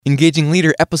Engaging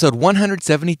Leader, episode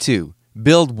 172.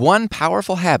 Build one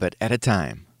powerful habit at a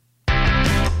time.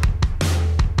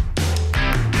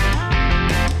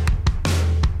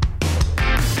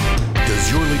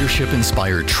 Does your leadership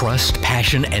inspire trust,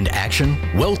 passion, and action?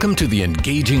 Welcome to the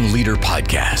Engaging Leader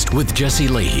podcast with Jesse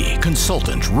Lahey,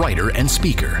 consultant, writer, and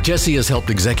speaker. Jesse has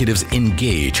helped executives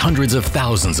engage hundreds of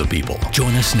thousands of people.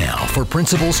 Join us now for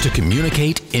principles to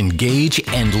communicate, engage,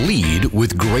 and lead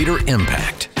with greater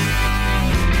impact.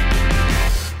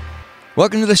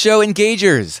 Welcome to the show,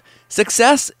 Engagers.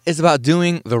 Success is about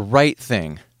doing the right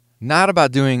thing, not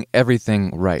about doing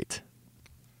everything right.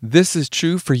 This is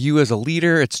true for you as a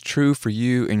leader. It's true for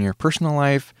you in your personal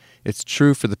life. It's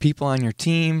true for the people on your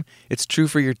team. It's true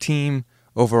for your team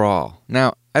overall.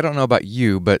 Now, I don't know about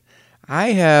you, but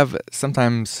I have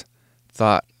sometimes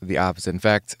thought the opposite. In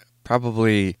fact,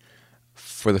 probably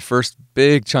for the first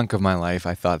big chunk of my life,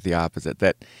 I thought the opposite,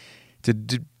 that to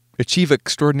achieve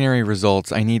extraordinary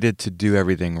results, I needed to do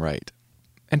everything right.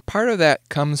 And part of that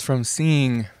comes from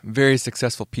seeing very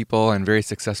successful people and very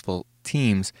successful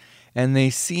teams, and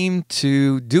they seem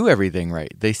to do everything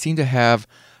right. They seem to have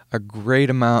a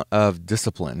great amount of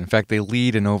discipline. In fact, they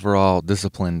lead an overall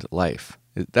disciplined life.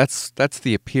 That's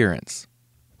the appearance.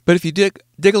 But if you dig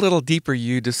a little deeper,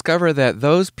 you discover that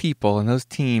those people and those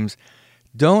teams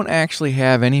don't actually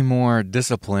have any more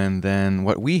discipline than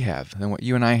what we have, than what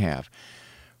you and I have.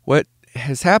 What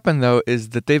has happened, though, is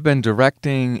that they've been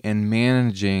directing and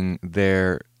managing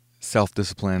their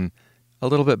self-discipline a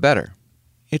little bit better.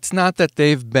 It's not that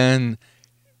they've been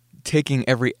taking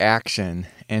every action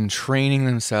and training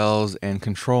themselves and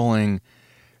controlling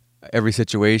every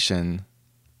situation.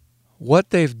 What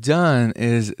they've done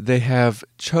is they have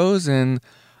chosen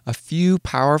a few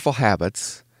powerful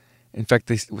habits. In fact,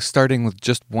 they starting with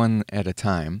just one at a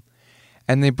time.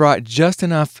 And they brought just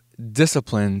enough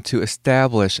discipline to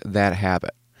establish that habit.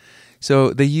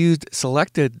 So they used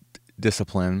selected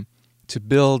discipline to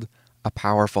build a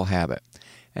powerful habit.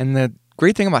 And the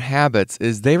great thing about habits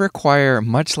is they require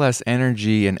much less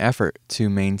energy and effort to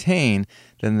maintain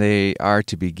than they are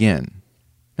to begin.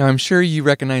 Now, I'm sure you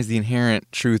recognize the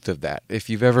inherent truth of that. If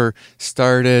you've ever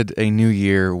started a new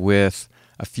year with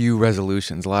a few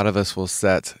resolutions, a lot of us will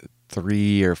set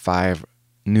 3 or 5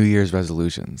 New Year's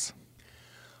resolutions.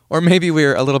 Or maybe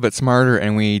we're a little bit smarter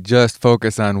and we just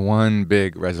focus on one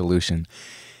big resolution.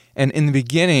 And in the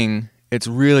beginning, it's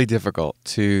really difficult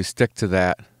to stick to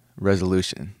that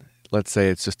resolution. Let's say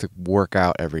it's just to work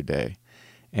out every day.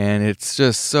 And it's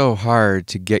just so hard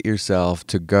to get yourself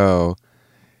to go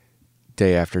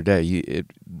day after day.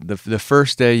 The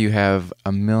first day you have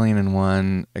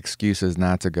 1,000,001 excuses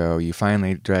not to go. You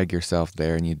finally drag yourself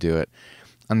there and you do it.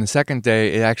 On the second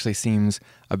day, it actually seems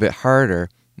a bit harder.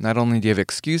 Not only do you have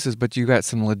excuses, but you've got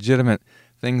some legitimate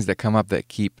things that come up that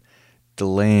keep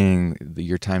delaying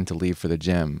your time to leave for the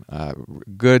gym.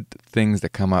 Good things that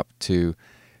come up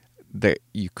that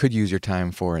you could use your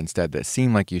time for instead, that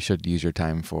seem like you should use your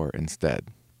time for instead.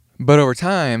 But over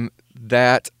time,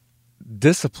 that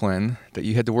discipline that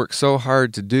you had to work so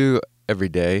hard to do every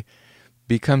day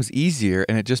becomes easier,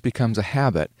 and it just becomes a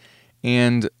habit.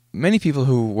 And many people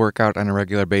who work out on a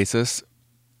regular basis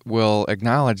will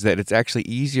acknowledge that it's actually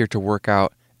easier to work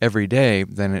out every day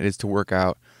than it is to work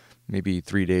out maybe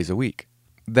 3 days a week.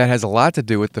 That has a lot to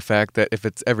do with the fact that if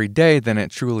it's every day, then it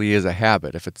truly is a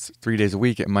habit. If it's 3 days a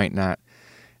week, it might not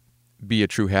be a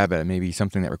true habit. It may be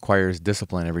something that requires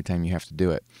discipline every time you have to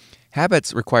do it.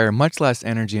 Habits require much less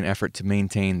energy and effort to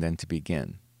maintain than to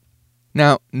begin.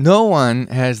 Now, no one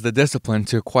has the discipline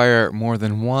to acquire more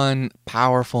than one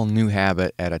powerful new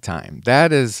habit at a time.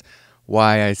 That is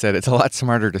why I said it's a lot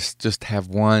smarter to just have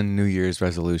one New Year's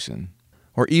resolution.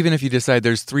 Or even if you decide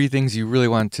there's 3 things you really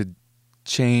want to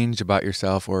change about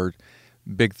yourself or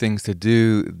big things to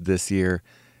do this year,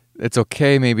 it's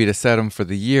okay maybe to set them for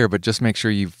the year, but just make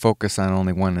sure you focus on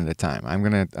only one at a time.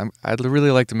 I'd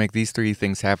really like to make these 3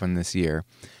 things happen this year.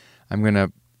 I'm going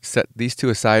to set these 2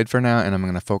 aside for now, and I'm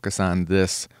going to focus on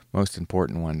this most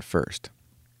important one first.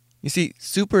 You see,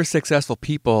 super successful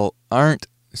people aren't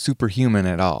superhuman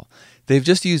at all. They've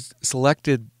just used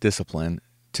selected discipline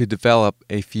to develop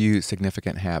a few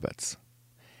significant habits.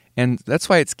 And that's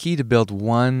why it's key to build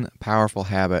one powerful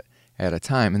habit at a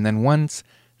time. And then once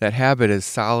that habit is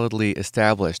solidly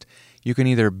established, you can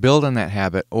either build on that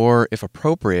habit or, if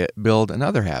appropriate, build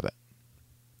another habit.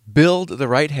 Build the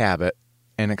right habit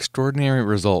and extraordinary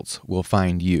results will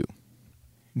find you.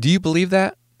 Do you believe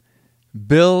that?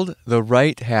 Build the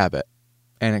right habit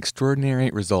and extraordinary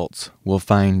results will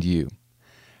find you.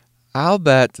 I'll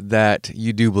bet that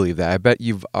you do believe that. I bet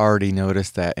you've already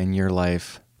noticed that in your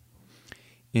life,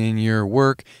 in your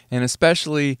work, and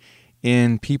especially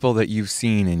in people that you've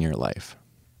seen in your life.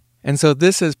 And so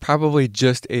this is probably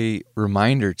just a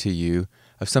reminder to you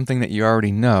of something that you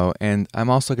already know, and I'm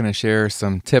also going to share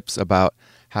some tips about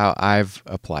how I've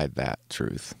applied that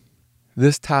truth.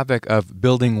 This topic of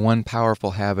building one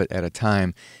powerful habit at a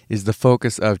time is the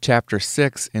focus of Chapter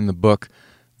 6 in the book,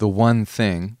 The One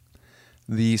Thing,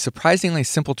 The Surprisingly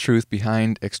Simple Truth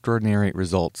Behind Extraordinary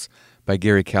Results by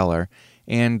Gary Keller.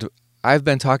 And I've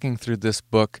been talking through this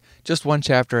book just one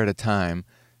chapter at a time,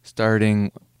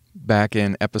 starting back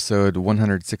in episode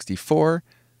 164.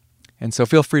 And so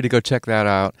feel free to go check that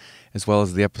out, as well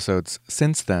as the episodes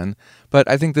since then. But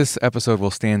I think this episode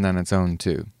will stand on its own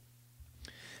too.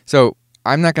 So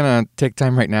I'm not going to take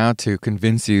time right now to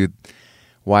convince you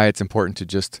why it's important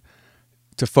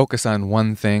to focus on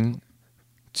one thing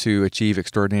to achieve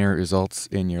extraordinary results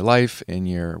in your life, in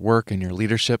your work, in your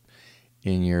leadership,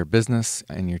 in your business,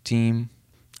 in your team.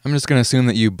 I'm just going to assume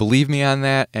that you believe me on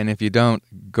that, and if you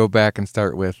don't, go back and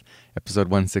start with episode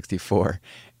 164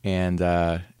 and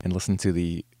listen to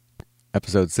the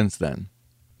episodes since then.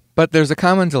 But there's a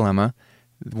common dilemma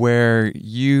where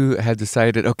you had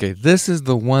decided, okay, this is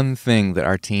the one thing that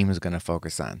our team is going to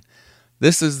focus on.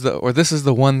 This is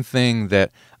the one thing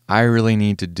that I really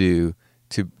need to do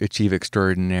to achieve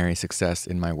extraordinary success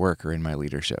in my work or in my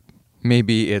leadership.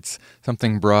 Maybe it's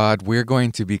something broad. We're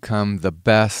going to become the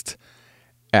best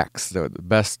X, the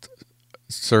best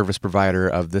service provider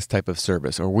of this type of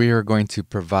service, or we are going to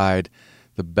provide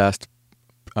the best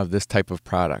of this type of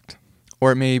product.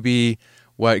 Or it may be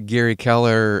what Gary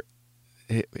Keller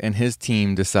and his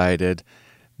team decided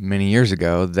many years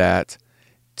ago, that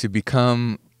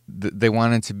they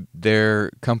wanted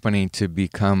their company to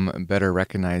become better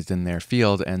recognized in their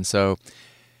field, and so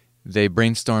they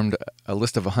brainstormed a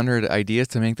list of 100 ideas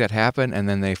to make that happen, and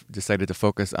then they decided to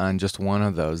focus on just one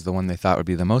of those, the one they thought would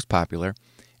be the most popular,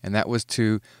 and that was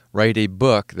to write a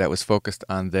book that was focused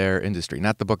on their industry.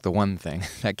 Not the book, The One Thing,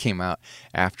 that came out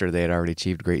after they had already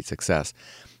achieved great success.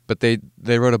 But they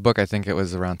wrote a book, I think it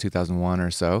was around 2001 or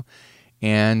so,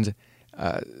 and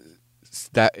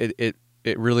that it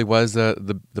really was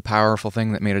the powerful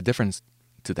thing that made a difference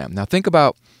to them. Now think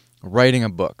about writing a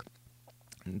book.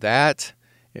 That,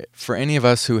 for any of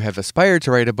us who have aspired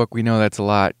to write a book, we know that's a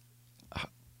lot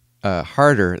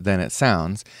harder than it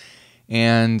sounds.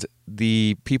 And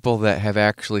the people that have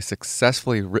actually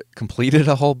successfully completed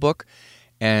a whole book,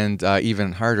 and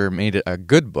even harder, made it a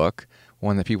good book,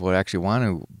 one that people would actually want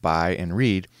to buy and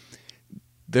read,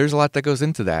 there's a lot that goes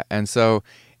into that. And so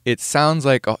it sounds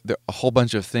like a whole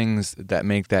bunch of things that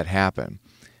make that happen.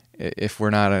 If we're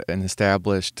not an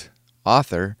established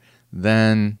author,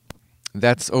 then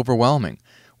that's overwhelming.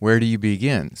 Where do you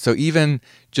begin? So even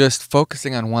just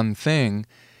focusing on one thing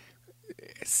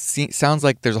sounds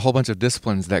like there's a whole bunch of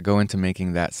disciplines that go into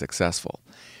making that successful.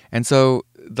 And so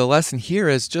the lesson here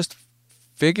is just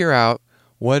figure out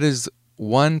what is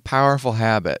one powerful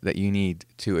habit that you need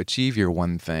to achieve your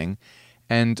one thing,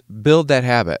 and build that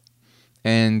habit.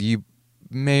 And you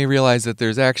may realize that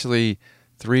there's actually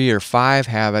 3 or 5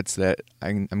 habits that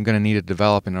I'm going to need to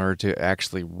develop in order to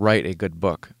actually write a good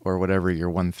book, or whatever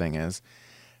your one thing is.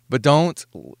 But don't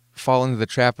fall into the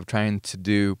trap of trying to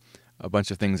do a bunch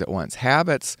of things at once.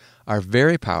 Habits are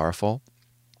very powerful,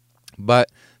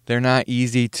 but they're not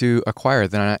easy to acquire.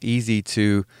 They're not easy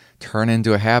to turn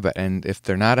into a habit. And if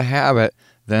they're not a habit,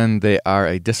 then they are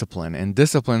a discipline. And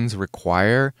disciplines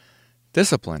require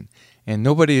discipline. And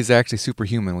nobody is actually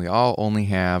superhuman. We all only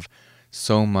have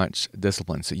so much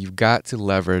discipline. So you've got to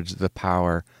leverage the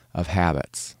power of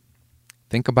habits.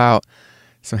 Think about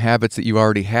some habits that you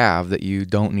already have that you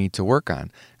don't need to work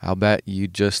on. I'll bet you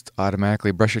just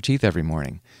automatically brush your teeth every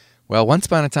morning. Well, once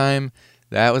upon a time,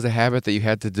 that was a habit that you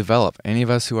had to develop. Any of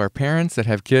us who are parents that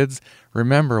have kids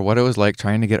remember what it was like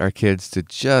trying to get our kids to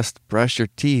just brush your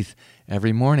teeth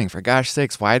every morning. For gosh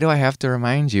sakes, why do I have to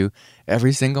remind you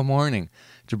every single morning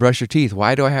to brush your teeth?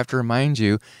 Why do I have to remind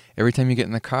you every time you get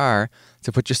in the car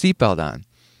to put your seatbelt on?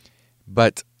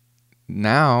 But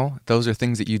now, those are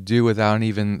things that you do without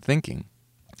even thinking.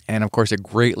 And of course, it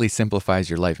greatly simplifies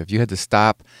your life. If you had to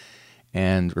stop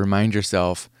and remind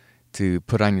yourself to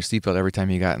put on your seatbelt every time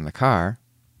you got in the car,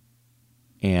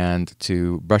 and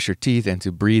to brush your teeth and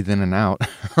to breathe in and out,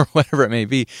 or whatever it may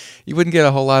be, you wouldn't get a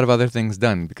whole lot of other things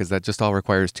done, because that just all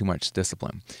requires too much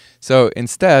discipline. So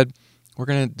instead, we're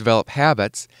going to develop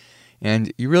habits,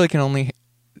 and you really can only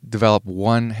develop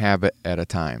one habit at a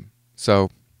time. So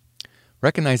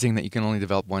recognizing that you can only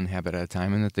develop one habit at a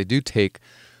time, and that they do take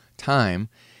time,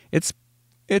 it's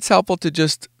helpful to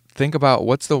just think about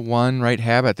what's the one right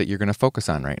habit that you're going to focus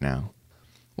on right now.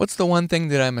 What's the one thing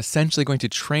that I'm essentially going to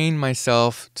train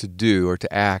myself to do or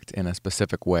to act in a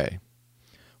specific way?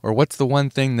 Or what's the one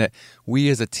thing that we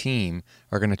as a team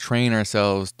are going to train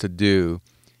ourselves to do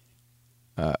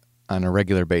on a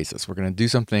regular basis? We're going to do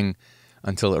something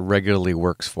until it regularly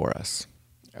works for us.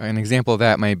 An example of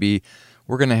that might be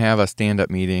we're going to have a stand-up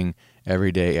meeting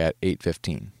every day at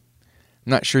 8:15. I'm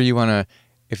not sure you want to,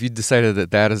 if you decided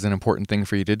that that is an important thing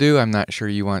for you to do, I'm not sure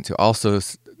you want to also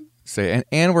say,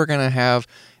 and we're going to have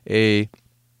a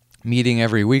meeting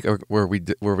every week where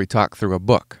we talk through a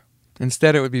book.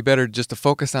 Instead, it would be better just to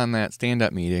focus on that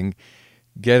stand-up meeting,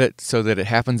 get it so that it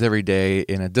happens every day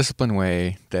in a disciplined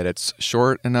way, that it's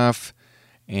short enough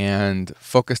and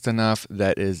focused enough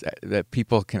that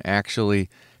people can actually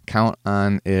count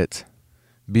on it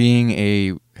being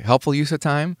a helpful use of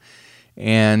time,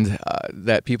 and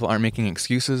that people aren't making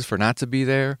excuses for not to be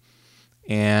there,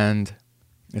 and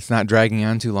it's not dragging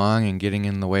on too long and getting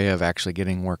in the way of actually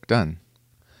getting work done.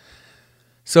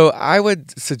 So I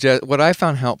would suggest, what I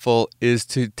found helpful is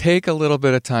to take a little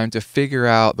bit of time to figure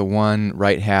out the one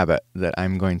right habit that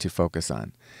I'm going to focus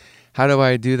on. How do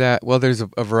I do that? Well, there's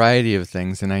a variety of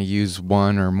things, and I use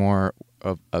one or more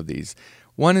of these.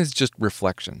 One is just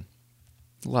reflection.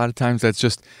 A lot of times that's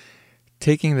just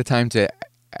taking the time to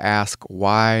ask,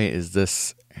 why is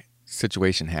this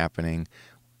situation happening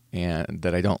and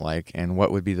that I don't like, and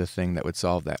what would be the thing that would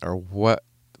solve that? Or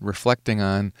reflecting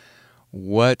on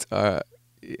what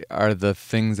are the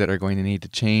things that are going to need to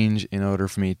change in order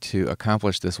for me to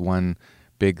accomplish this one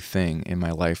big thing in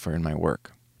my life or in my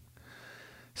work.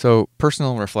 So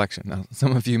personal reflection. Now,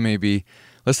 some of you may be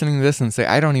listening to this and say,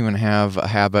 I don't even have a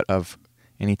habit of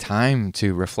any time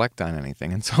to reflect on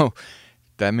anything. And so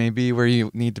that may be where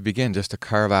you need to begin, just to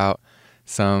carve out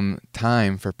some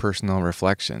time for personal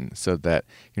reflection so that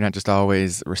you're not just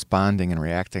always responding and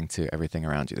reacting to everything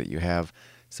around you, that you have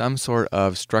some sort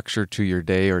of structure to your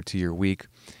day or to your week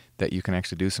that you can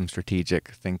actually do some strategic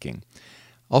thinking.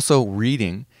 Also,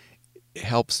 reading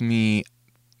helps me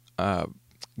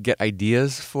get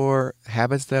ideas for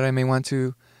habits that I may want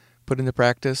to put into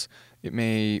practice. It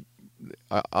may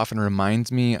often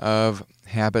reminds me of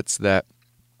habits that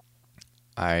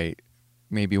I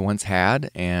maybe once had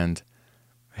and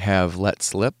have let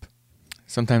slip.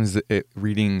 Sometimes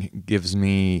reading gives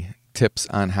me tips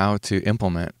on how to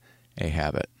implement a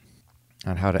habit,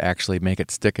 on how to actually make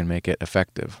it stick and make it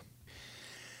effective.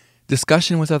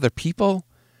 Discussion with other people,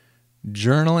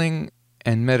 journaling,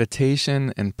 and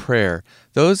meditation and prayer.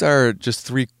 Those are,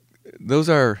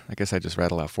 I guess I just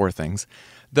rattled out 4 things.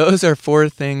 Those are 4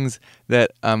 things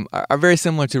that are very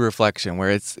similar to reflection, where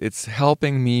it's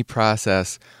helping me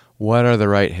process what are the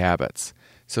right habits.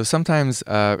 So sometimes,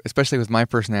 especially with my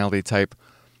personality type,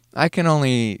 I can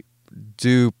only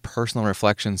do personal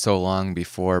reflection so long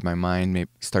before my mind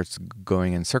starts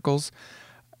going in circles.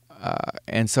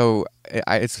 And so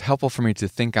it's helpful for me to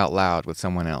think out loud with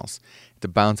someone else, to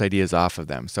bounce ideas off of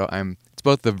them. So it's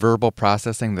both the verbal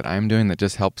processing that I'm doing that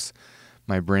just helps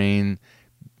my brain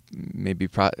maybe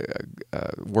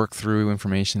work through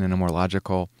information in a more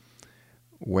logical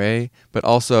way, but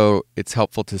also it's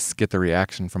helpful to get the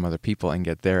reaction from other people and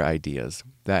get their ideas.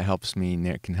 That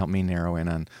can help me narrow in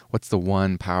on what's the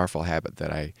one powerful habit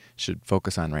that I should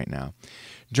focus on right now.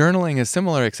 Journaling is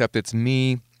similar, except it's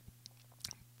me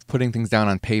putting things down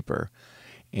on paper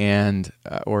and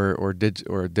or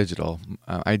digital.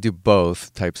 I do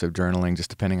both types of journaling, just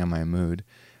depending on my mood.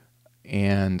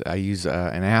 And I use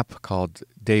an app called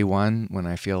Day One when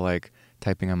I feel like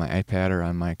typing on my iPad or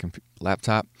on my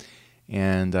laptop.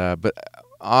 And but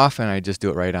often I just do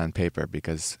it right on paper,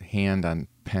 because hand and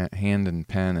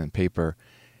pen and paper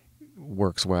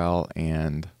works well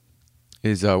and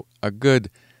is a good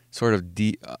sort of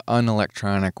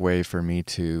unelectronic way for me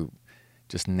to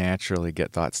just naturally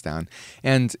get thoughts down.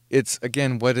 And it's,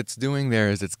 again, what it's doing there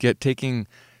is it's taking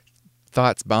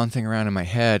thoughts bouncing around in my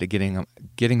head,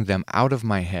 getting them out of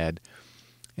my head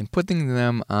and putting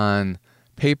them on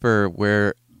paper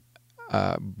where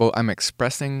I'm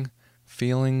expressing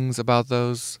feelings about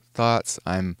those thoughts.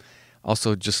 I'm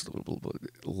also just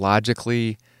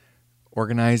logically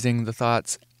organizing the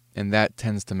thoughts, and that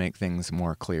tends to make things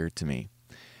more clear to me.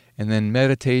 And then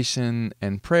meditation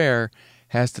and prayer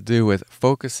has to do with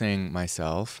focusing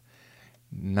myself,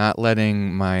 not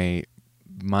letting my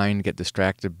mind get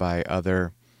distracted by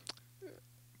other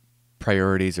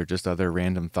priorities or just other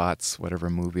random thoughts, whatever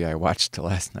movie I watched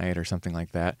last night or something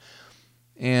like that,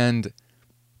 and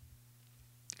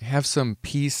have some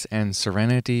peace and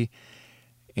serenity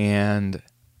and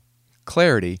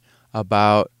clarity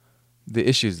about the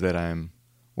issues that I'm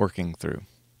working through.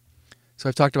 So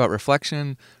I've talked about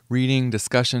reflection, reading,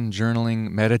 discussion,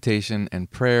 journaling, meditation, and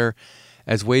prayer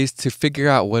as ways to figure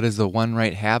out what is the one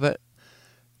right habit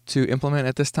to implement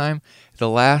at this time, the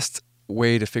last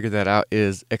way to figure that out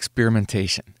is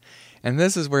experimentation. And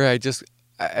this is where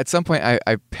at some point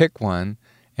I pick one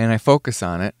and I focus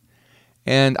on it,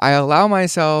 and I allow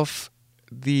myself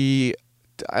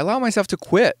to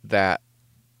quit that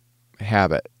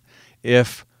habit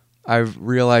if I've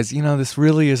realized, this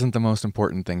really isn't the most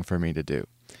important thing for me to do.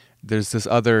 There's this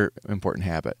other important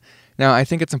habit. Now, I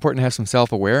think it's important to have some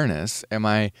self-awareness.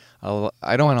 I don't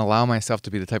want to allow myself to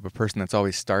be the type of person that's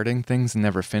always starting things and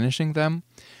never finishing them.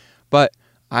 But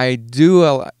I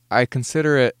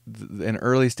consider it, in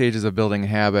early stages of building a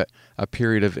habit, a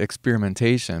period of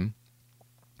experimentation.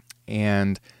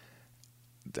 And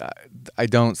I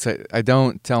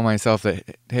don't tell myself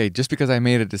that, hey, just because I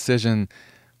made a decision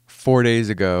 4 days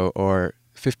ago or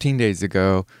 15 days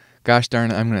ago, gosh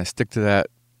darn it, I'm going to stick to that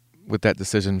with that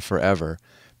decision forever.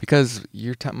 Because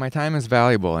my time is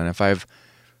valuable, and if I've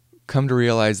come to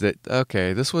realize that,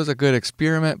 okay, this was a good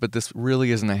experiment, but this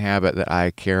really isn't a habit that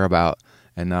I care about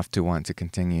enough to want to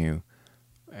continue,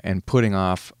 and putting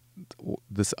off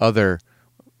this other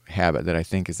habit that I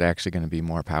think is actually going to be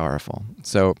more powerful.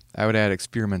 So I would add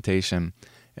experimentation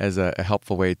as a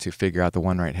helpful way to figure out the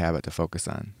one right habit to focus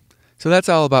on. So that's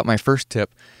all about my first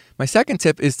tip. My second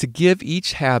tip is to give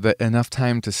each habit enough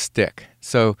time to stick.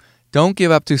 So don't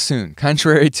give up too soon.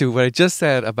 Contrary to what I just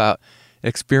said about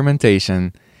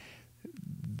experimentation,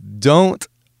 you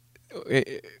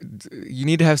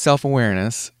need to have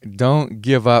self-awareness. Don't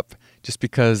give up just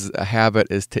because a habit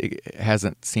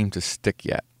hasn't seemed to stick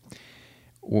yet.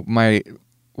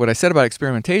 What I said about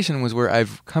experimentation was where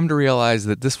I've come to realize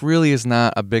that this really is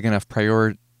not a big enough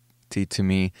priority to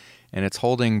me, and it's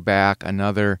holding back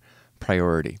another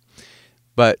priority.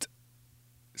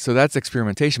 So that's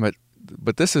experimentation,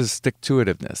 but this is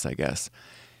stick-to-itiveness, I guess.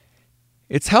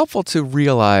 It's helpful to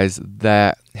realize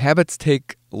that habits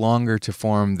take longer to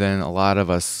form than a lot of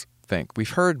us think. We've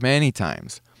heard many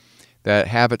times that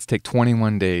habits take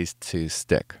 21 days to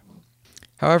stick.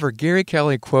 However, Gary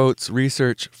Kelly quotes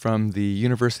research from the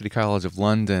University College of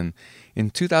London in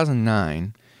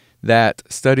 2009 that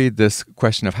studied this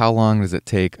question of how long does it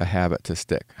take a habit to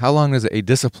stick? How long does a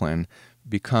discipline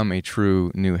become a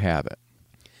true new habit?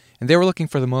 And they were looking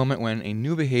for the moment when a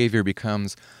new behavior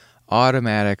becomes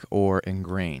automatic or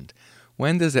ingrained.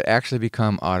 When does it actually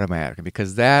become automatic?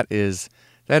 Because that is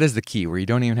the key, where you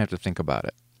don't even have to think about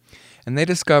it. And they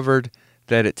discovered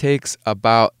that it takes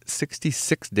about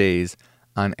 66 days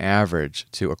on average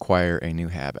to acquire a new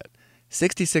habit.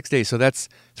 66 days, so that's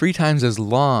 3 times as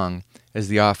long as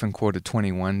the often quoted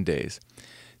 21 days.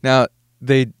 Now,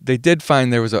 they did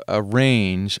find there was a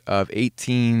range of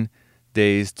 18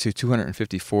 days to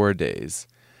 254 days.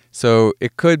 So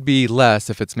it could be less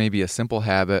if it's maybe a simple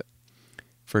habit.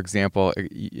 For example,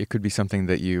 it could be something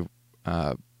that you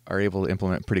are able to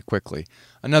implement pretty quickly.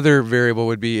 Another variable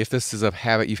would be if this is a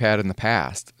habit you've had in the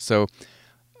past. So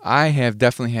I have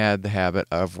definitely had the habit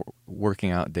of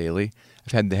working out daily.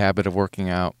 I've had the habit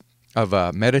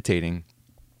of meditating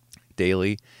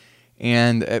daily.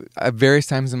 And at various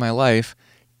times in my life,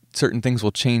 certain things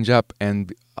will change up,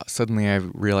 and suddenly I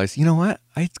realize, you know what?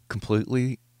 I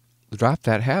completely dropped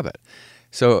that habit.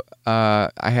 So I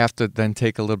have to then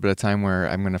take a little bit of time where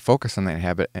I'm going to focus on that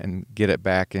habit and get it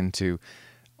back into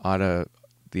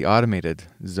the automated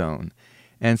zone.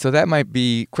 And so that might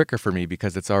be quicker for me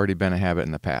because it's already been a habit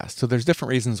in the past. So there's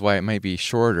different reasons why it might be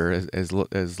shorter,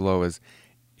 as low as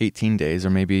 18 days,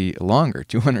 or maybe longer,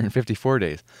 254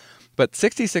 days. But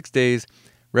 66 days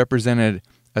represented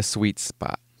a sweet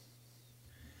spot.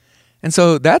 And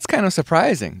so that's kind of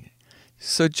surprising.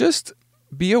 So just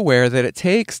be aware that it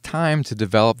takes time to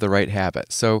develop the right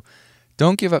habit. So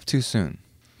don't give up too soon.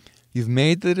 You've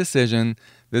made the decision.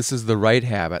 This is the right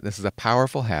habit. This is a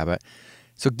powerful habit.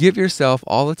 So give yourself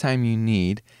all the time you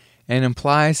need and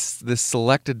apply this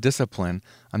selected discipline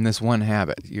on this one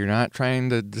habit. You're not trying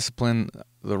to discipline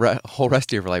the whole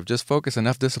rest of your life. Just focus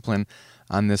enough discipline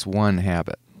on this one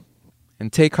habit.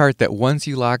 And take heart that once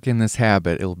you lock in this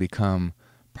habit, it will become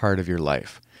part of your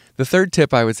life. The third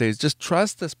tip I would say is just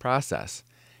trust this process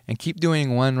and keep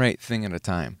doing one right thing at a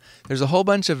time. There's a whole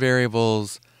bunch of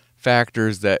variables,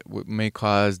 factors that may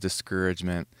cause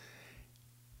discouragement.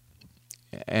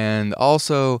 And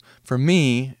also, for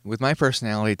me, with my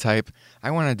personality type,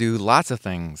 I want to do lots of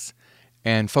things.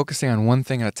 And focusing on one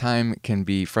thing at a time can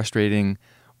be frustrating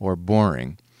or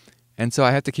boring. And so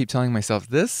I have to keep telling myself,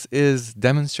 this is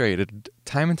demonstrated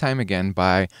time and time again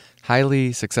by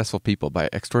highly successful people, by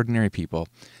extraordinary people.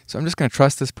 So I'm just going to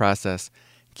trust this process,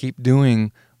 keep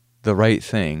doing the right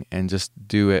thing, and just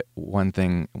do it one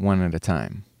thing, one at a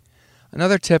time.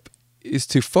 Another tip is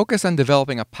to focus on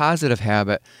developing a positive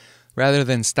habit rather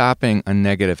than stopping a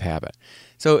negative habit.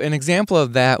 So an example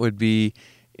of that would be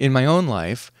in my own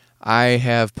life, I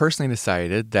have personally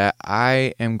decided that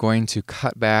I am going to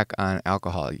cut back on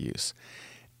alcohol use.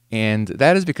 And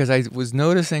that is because I was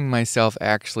noticing myself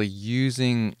actually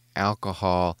using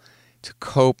alcohol to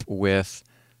cope with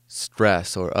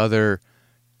stress or other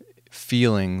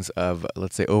feelings of,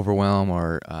 let's say, overwhelm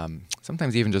or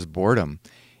sometimes even just boredom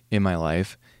in my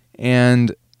life.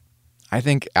 And I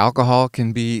think alcohol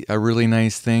can be a really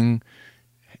nice thing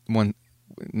one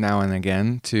now and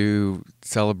again to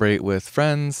celebrate with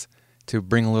friends, to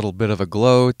bring a little bit of a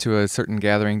glow to a certain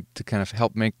gathering, to kind of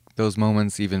help make those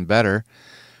moments even better.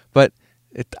 But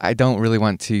I don't really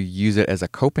want to use it as a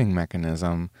coping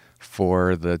mechanism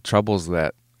for the troubles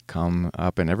that come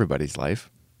up in everybody's life.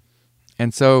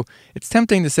 And so it's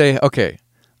tempting to say, okay,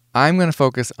 I'm going to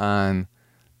focus on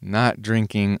not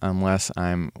drinking unless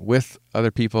I'm with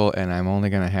other people and I'm only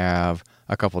going to have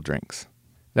a couple drinks.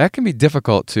 That can be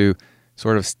difficult to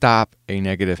sort of stop a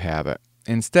negative habit.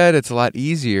 Instead, it's a lot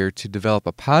easier to develop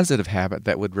a positive habit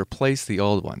that would replace the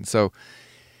old one. So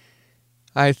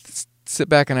I sit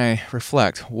back and I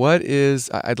reflect,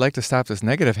 I'd like to stop this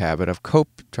negative habit of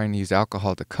trying to use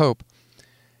alcohol to cope.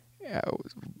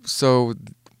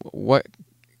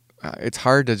 It's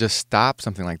hard to just stop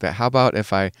something like that. How about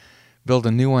if I build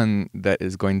a new one that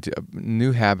is a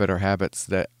new habit or habits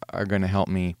that are going to help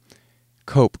me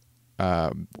cope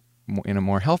in a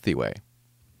more healthy way?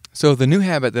 So the new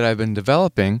habit that I've been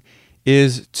developing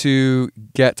is to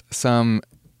get an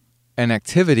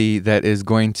activity that is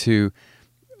going to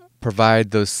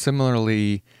provide those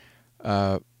similarly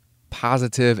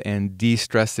positive and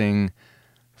de-stressing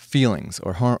feelings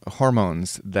or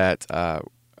hormones that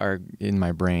are in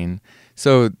my brain.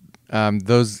 So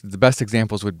the best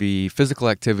examples would be physical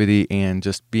activity and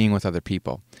just being with other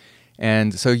people.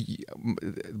 And so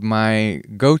my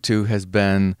go-to has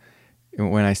been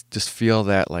when I just feel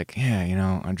that like,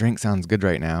 a drink sounds good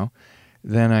right now,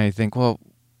 then I think, well,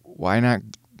 why not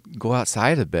go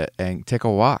outside a bit and take a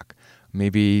walk?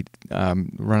 Maybe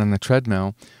run on the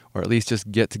treadmill, or at least just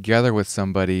get together with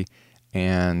somebody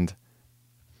and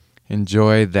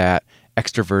enjoy that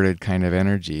extroverted kind of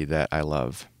energy that I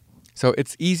love. So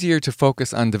it's easier to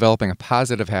focus on developing a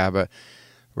positive habit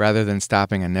rather than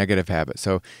stopping a negative habit.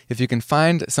 So if you can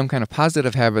find some kind of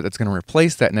positive habit that's going to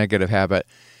replace that negative habit,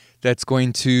 that's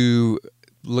going to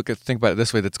think about it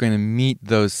this way, that's going to meet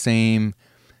those same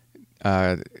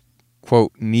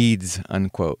quote needs,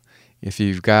 unquote. If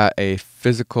you've got a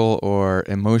physical or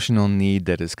emotional need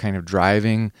that is kind of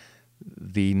driving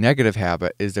the negative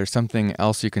habit, is there something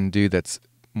else you can do that's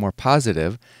more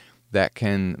positive that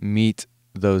can meet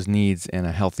those needs in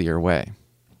a healthier way?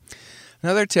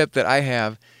 Another tip that I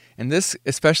have, and this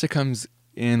especially comes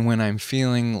in when I'm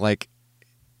feeling like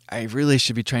I really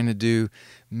should be trying to do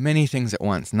many things at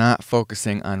once, not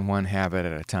focusing on one habit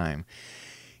at a time,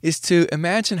 is to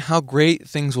imagine how great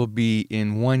things will be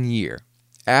in 1 year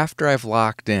after I've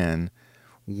locked in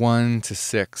 1 to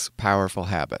 6 powerful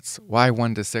habits. Why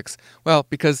 1 to 6? Well,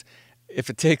 because if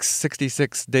it takes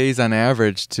 66 days on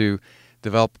average to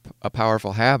develop a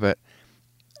powerful habit,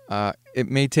 it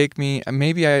may take me, and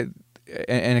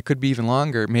it could be even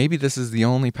longer, maybe this is the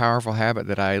only powerful habit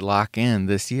that I lock in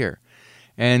this year.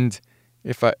 And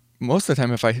most of the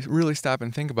time, if I really stop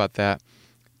and think about that,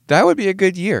 that would be a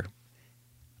good year.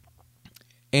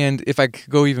 And if I could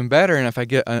go even better, and if I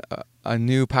get a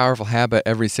new powerful habit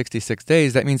every 66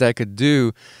 days, that means I could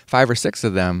do 5 or 6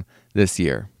 of them this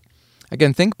year.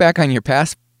 Again, think back on your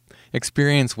past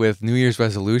experience with New Year's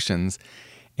resolutions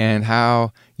and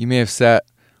how you may have set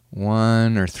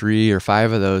 1 or 3 or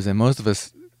 5 of those, and most of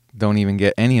us don't even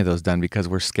get any of those done because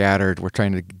we're scattered. We're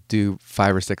trying to do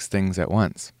 5 or 6 things at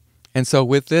once. And so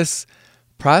with this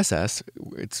process,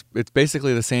 it's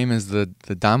basically the same as the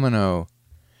domino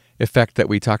effect that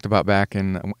we talked about back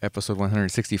in episode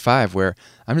 165, where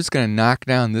I'm just going to knock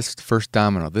down this first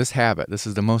domino, this habit. This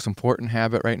is the most important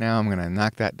habit right now. I'm going to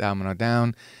knock that domino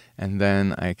down, and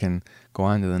then I can go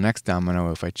on to the next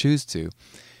domino if I choose to.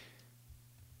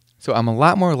 So I'm a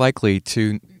lot more likely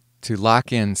to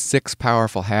lock in 6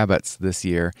 powerful habits this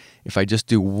year if I just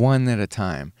do one at a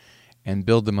time and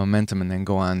build the momentum and then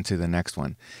go on to the next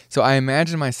one. So I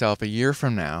imagine myself a year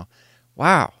from now,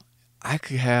 wow, I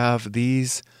could have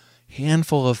these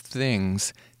handful of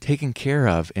things taken care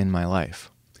of in my life.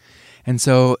 And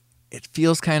so it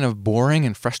feels kind of boring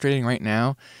and frustrating right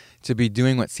now to be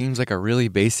doing what seems like a really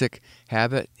basic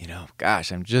habit.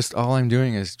 All I'm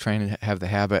doing is trying to have the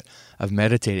habit of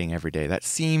meditating every day. That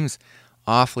seems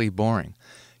awfully boring.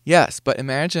 Yes, but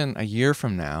imagine a year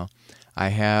from now, I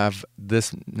have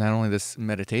not only this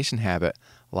meditation habit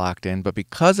locked in. But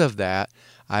because of that,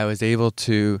 I was able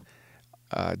to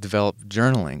develop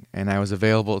journaling, and I was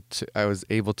able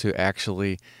to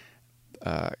actually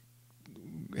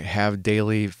have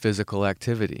daily physical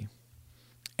activity,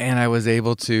 and I was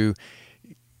able to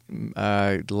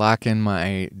lock in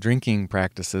my drinking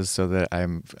practices so that I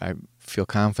feel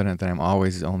confident that I'm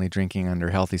always only drinking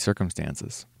under healthy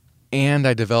circumstances. And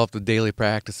I developed a daily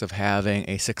practice of having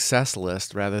a success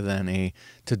list rather than a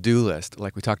to-do list,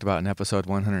 like we talked about in episode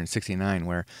 169,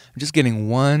 where I'm just getting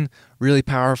one really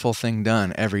powerful thing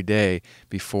done every day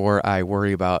before I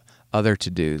worry about other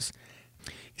to-dos.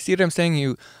 You see what I'm saying?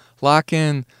 You lock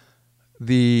in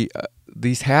these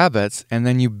habits, and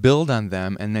then you build on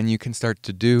them, and then you can start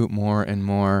to do more and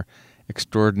more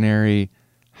extraordinary,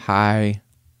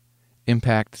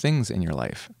 high-impact things in your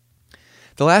life.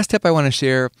 The last tip I want to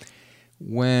share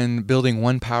when building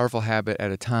one powerful habit at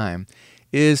a time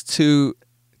is to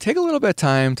take a little bit of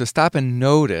time to stop and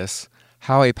notice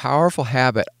how a powerful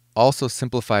habit also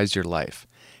simplifies your life.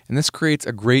 And this creates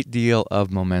a great deal of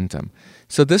momentum.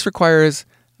 So this requires,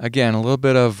 again, a little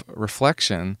bit of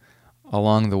reflection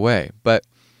along the way. But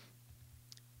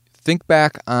think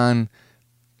back on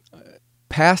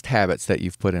past habits that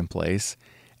you've put in place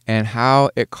and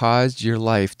how it caused your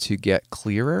life to get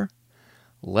clearer,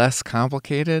 less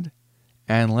complicated,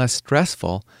 and less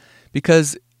stressful,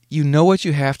 because you know what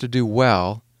you have to do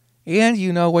well and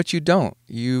you know what you don't.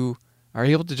 You are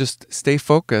able to just stay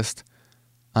focused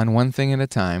on one thing at a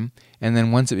time, and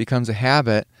then once it becomes a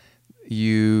habit,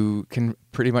 you can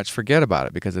pretty much forget about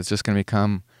it because it's just going to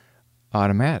become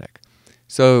automatic.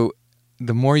 So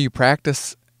the more you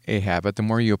practice a habit, the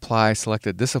more you apply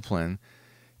selected discipline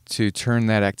to turn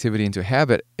that activity into a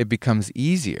habit, it becomes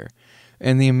easier.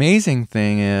 And the amazing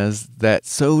thing is that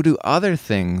so do other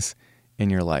things in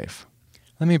your life.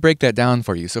 Let me break that down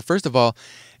for you. So first of all,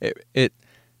 it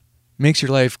makes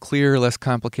your life clearer, less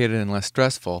complicated, and less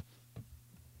stressful.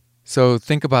 So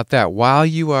think about that. While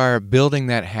you are building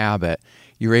that habit,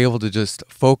 you're able to just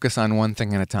focus on one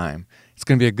thing at a time. It's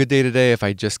going to be a good day today if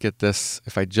I just get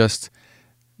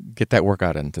that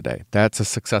workout in today. That's a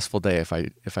successful day.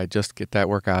 If I just get that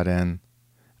workout in,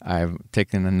 I've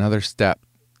taken another step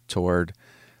toward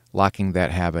locking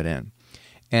that habit in.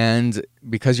 And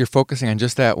because you're focusing on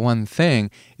just that one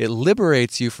thing, it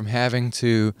liberates you from having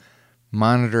to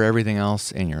monitor everything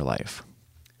else in your life.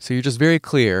 So you're just very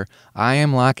clear, I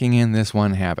am locking in this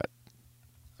one habit.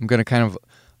 I'm going to kind of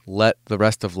let the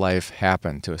rest of life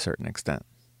happen to a certain extent.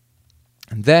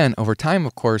 And then over time,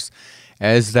 of course,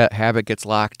 as that habit gets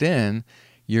locked in,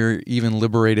 you're even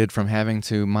liberated from having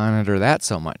to monitor that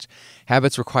so much.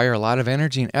 Habits require a lot of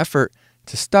energy and effort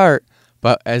to start,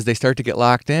 but as they start to get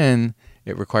locked in,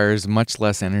 it requires much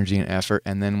less energy and effort.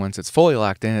 And then once it's fully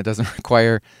locked in, it doesn't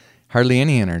require hardly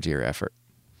any energy or effort.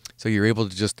 So you're able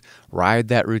to just ride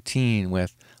that routine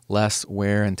with less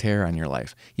wear and tear on your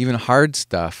life. Even hard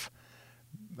stuff,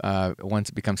 once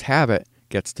it becomes habit,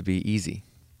 gets to be easy.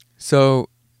 So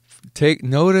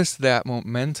notice that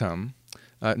momentum,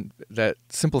 that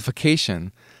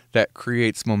simplification that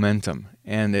creates momentum,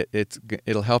 and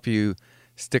it'll help you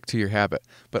stick to your habit.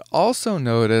 But also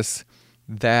notice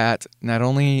that not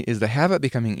only is the habit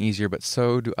becoming easier, but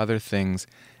so do other things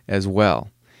as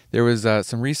well. There was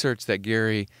some research that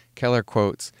Gary Keller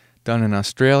quotes done in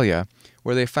Australia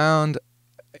where they found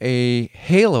a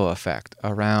halo effect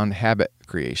around habit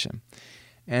creation.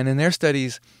 And in their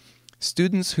studies,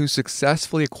 students who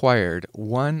successfully acquired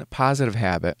one positive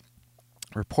habit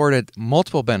reported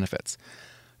multiple benefits,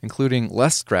 including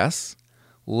less stress,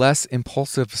 less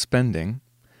impulsive spending,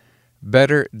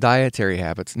 better dietary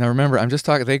habits. Now remember, I'm just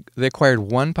talking, they acquired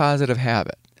one positive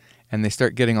habit, and they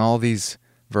start getting all these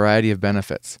variety of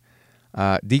benefits.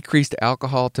 Decreased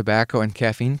alcohol, tobacco, and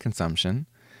caffeine consumption,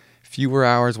 fewer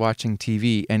hours watching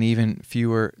TV, and even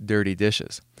fewer dirty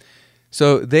dishes.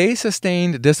 So they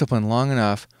sustained discipline long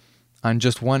enough on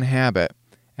just one habit,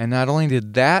 and not only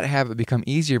did that habit become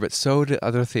easier, but so did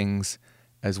other things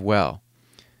as well.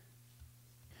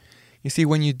 You see,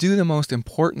 when you do the most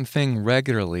important thing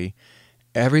regularly,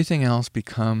 everything else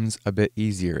becomes a bit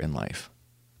easier in life.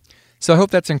 So I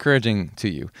hope that's encouraging to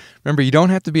you. Remember, you don't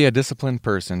have to be a disciplined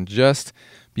person. Just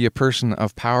be a person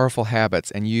of powerful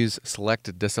habits and use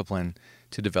selected discipline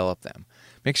to develop them.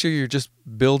 Make sure you're just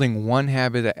building one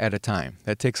habit at a time.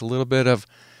 That takes a little bit of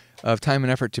time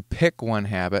and effort to pick one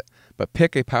habit, but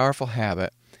pick a powerful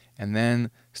habit and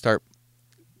then start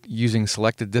using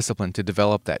selected discipline to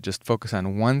develop that. Just focus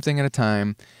on one thing at a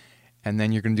time, and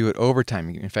then you're going to do it over time.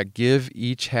 In fact, give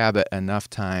each habit enough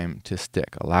time to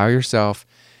stick. Allow yourself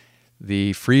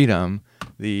the freedom,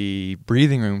 the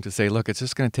breathing room to say, look, it's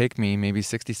just going to take me maybe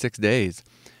 66 days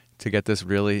to get this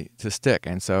really to stick.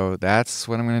 And so that's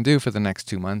what I'm going to do for the next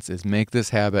 2 months is make this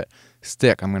habit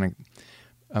stick. I'm going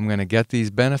to get these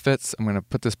benefits. I'm going to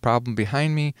put this problem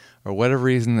behind me, or whatever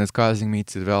reason is causing me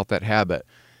to develop that habit.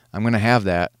 I'm going to have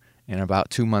that in about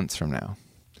 2 months from now.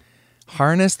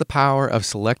 Harness the power of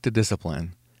selected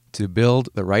discipline to build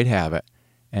the right habit,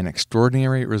 and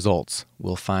extraordinary results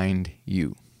will find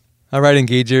you. All right,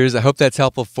 Engagers, I hope that's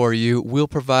helpful for you. We'll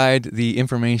provide the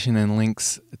information and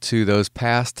links to those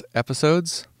past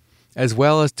episodes, as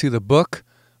well as to the book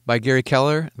by Gary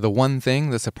Keller, The One Thing,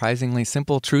 The Surprisingly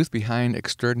Simple Truth Behind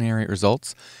Extraordinary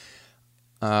Results.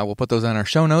 We'll put those on our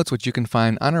show notes, which you can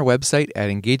find on our website at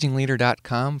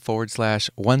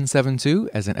engagingleader.com/172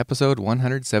 as in episode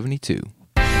 172.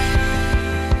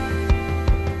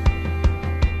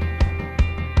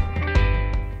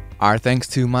 Our thanks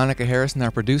to Monica Harrison,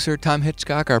 our producer, Tom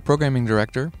Hitchcock, our programming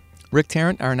director, Rick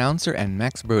Tarrant, our announcer, and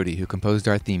Max Brody, who composed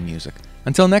our theme music.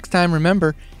 Until next time,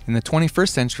 remember, in the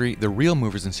 21st century, the real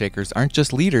movers and shakers aren't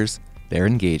just leaders, they're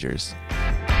engagers.